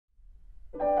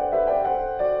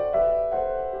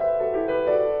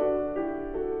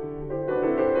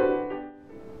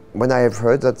when I have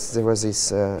heard that there was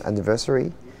this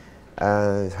anniversary,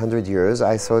 100 years,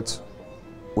 I thought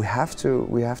we have to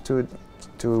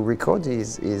record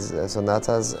his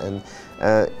sonatas, and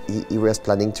he was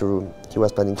planning to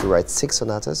write 6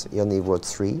 sonatas. He only wrote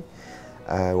 3,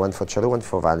 one for cello, one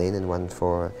for violin, and one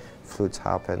for flute,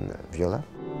 harp, and viola.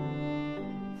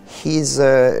 He's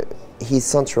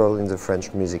central in the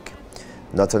French music,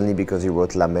 not only because he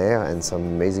wrote La Mer and some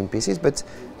amazing pieces, but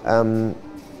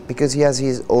because he has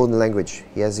his own language.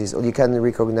 He has his own, you can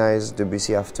recognize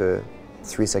Debussy after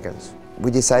 3 seconds.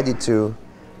 We decided to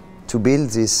build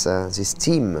this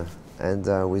team,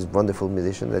 and with wonderful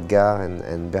musicians, Edgar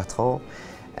and Bertrand,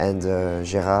 and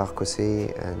Gérard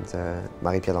Cosset, and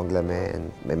Maria Callas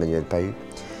and Emmanuel Pahud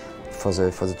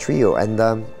for the trio.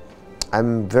 And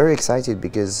I'm very excited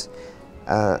because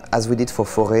as we did for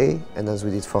Fauré and as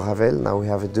we did for Ravel, now we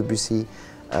have a Debussy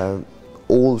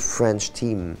all French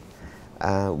team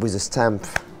with a stamp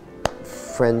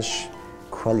French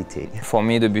quality. For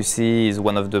me, Debussy is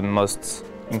one of the most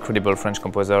incredible French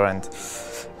composer, and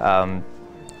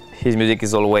his music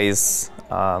is always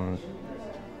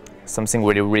something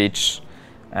really rich,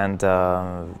 and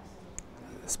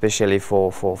especially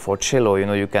for cello, you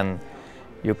know, you can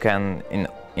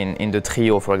in the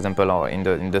trio, for example, or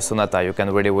in the sonata, you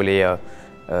can really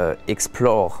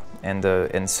explore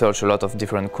and search a lot of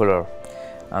different color,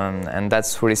 and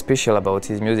that's really special about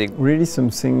his music. Really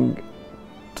something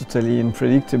totally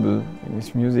unpredictable in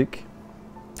his music.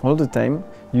 All the time,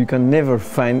 you can never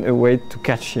find a way to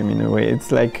catch him in a way.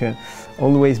 It's like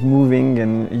always moving,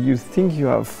 and you think you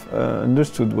have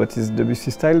understood what is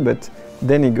Debussy style, but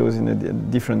then he goes in a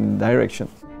different direction.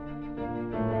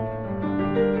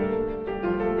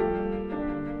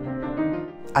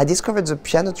 I discovered the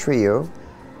piano trio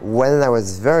when I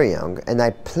was very young, and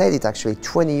I played it actually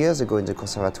 20 years ago in the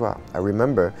Conservatoire. I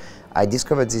remember I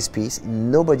discovered this piece,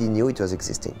 nobody knew it was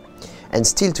existing. And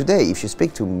still today, if you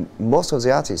speak to most of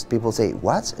the artists, people say,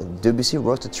 what? Debussy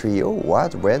wrote a trio?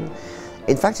 What? When?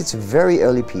 In fact, it's a very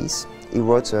early piece. He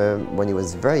wrote when he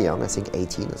was very young, I think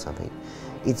 18 or something.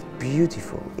 It's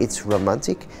beautiful, it's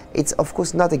romantic. It's of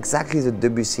course not exactly the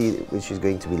Debussy which is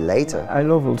going to be later. I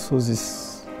love also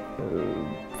this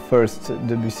first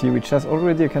Debussy, which has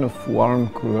already a kind of warm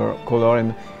color,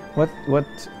 and what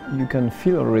you can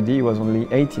feel already, he was only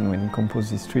 18 when he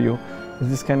composed this trio, is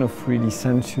this kind of really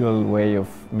sensual way of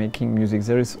making music.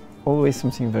 There is always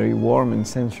something very warm and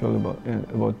sensual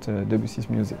about Debussy's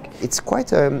music. It's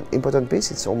quite an important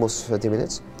piece, it's almost 30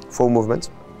 minutes, 4 movements.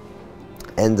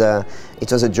 And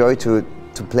it was a joy to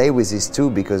play with these two,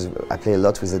 because I play a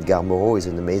lot with Edgar Moreau, he's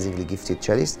an amazingly gifted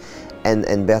cellist,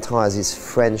 and Bertrand has his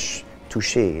French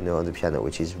touché, you know, on the piano,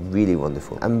 which is really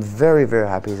wonderful. I'm very, very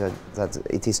happy that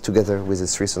it is together with the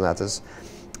 3 sonatas.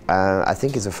 I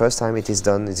think it's the first time it is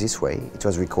done this way. It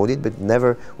was recorded, but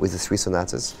never with the 3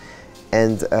 sonatas.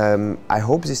 And I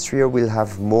hope this trio will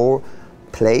have more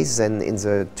place than in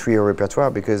the trio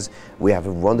repertoire, because we have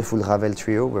a wonderful Ravel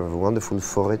trio, we have a wonderful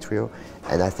Fauré trio,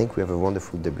 and I think we have a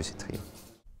wonderful Debussy trio.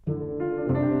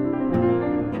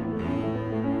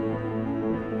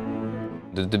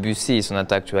 The Debussy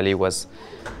sonata actually was,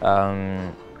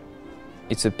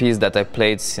 it's a piece that I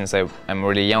played since I'm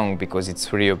really young, because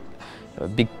it's really a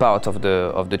big part of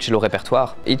the cello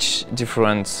repertoire. Each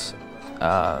different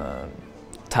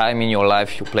time in your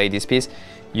life you play this piece,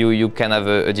 you can have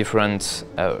a different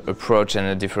approach and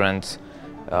a different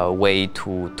way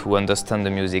to understand the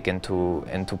music and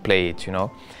to play it, you know.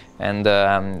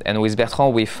 And with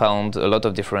Bertrand we found a lot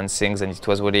of different things, and it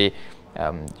was really,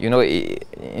 you know,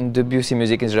 in Debussy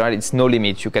music in general, it's no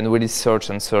limit. You can really search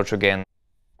and search again.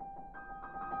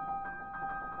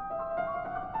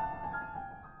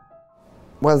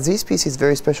 Well, this piece is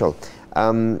very special.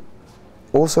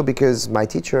 Also because my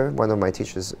teacher, one of my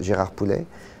teachers, Gérard Poulet,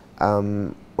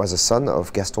 was a son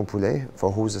of Gaston Poulet,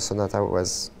 for whom the sonata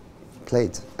was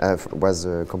played,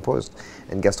 composed.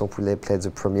 And Gaston Poulet played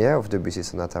the premiere of Debussy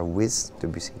sonata with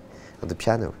Debussy on the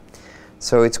piano.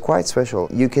 So it's quite special.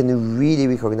 You can really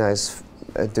recognize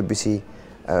Debussy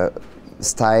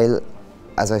style,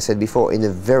 as I said before, in a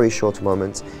very short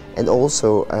moment. And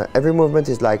also, every movement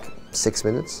is like 6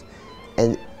 minutes.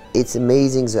 And it's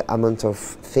amazing the amount of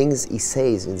things he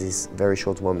says in these very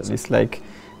short moments. It's like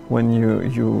when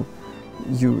you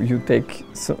take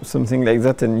something like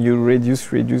that and you reduce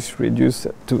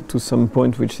to some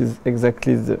point which is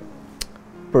exactly the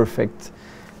perfect.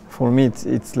 For me,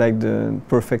 it's like the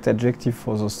perfect adjective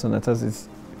for those sonatas. It's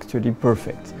actually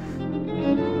perfect.